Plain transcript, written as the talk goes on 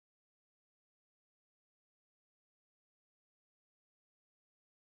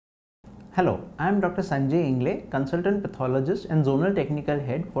Hello, I am Dr. Sanjay Ingle, Consultant Pathologist and Zonal Technical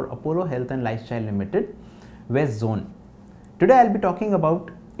Head for Apollo Health and Lifestyle Limited, West Zone. Today I will be talking about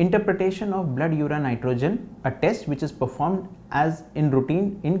interpretation of blood urea nitrogen, a test which is performed as in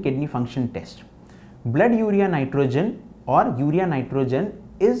routine in kidney function test. Blood urea nitrogen or urea nitrogen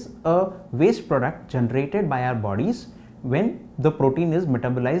is a waste product generated by our bodies when the protein is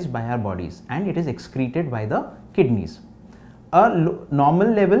metabolized by our bodies and it is excreted by the kidneys. A normal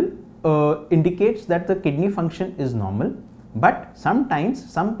level indicates that the kidney function is normal, but sometimes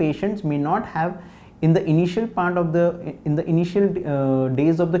some patients may not have, in the initial part of the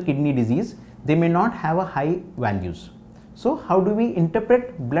days of the kidney disease, they may not have a high values. So how do we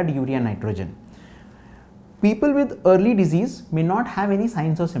interpret blood urea nitrogen? People with early disease may not have any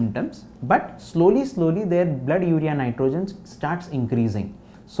signs or symptoms, but slowly their blood urea nitrogen starts increasing.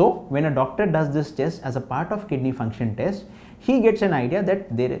 So when a doctor does this test as a part of kidney function test, he gets an idea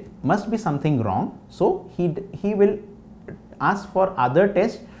that there must be something wrong. So he will ask for other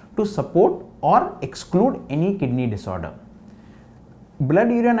tests to support or exclude any kidney disorder.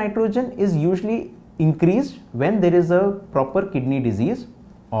 Blood urea nitrogen is usually increased when there is a proper kidney disease,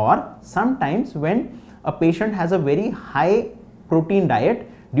 or sometimes when a patient has a very high protein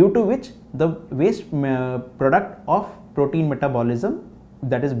diet, due to which the waste product of protein metabolism,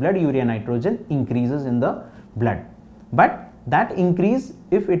 that is blood urea nitrogen, increases in the blood. But that increase,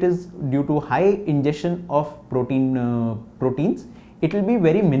 if it is due to high ingestion of proteins, it will be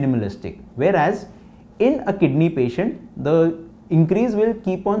very minimalistic, whereas in a kidney patient the increase will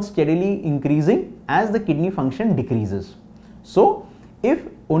keep on steadily increasing as the kidney function decreases. So if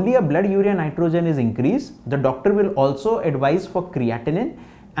only a blood urea nitrogen is increased, the doctor will also advise for creatinine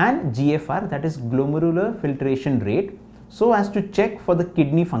and GFR, that is glomerular filtration rate, so as to check for the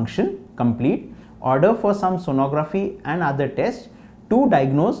kidney function complete, order for some sonography and other tests to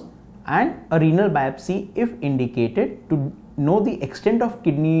diagnose, and a renal biopsy if indicated, to know the extent of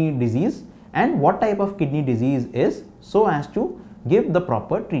kidney disease and what type of kidney disease is, so as to give the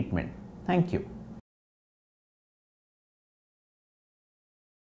proper treatment. Thank you.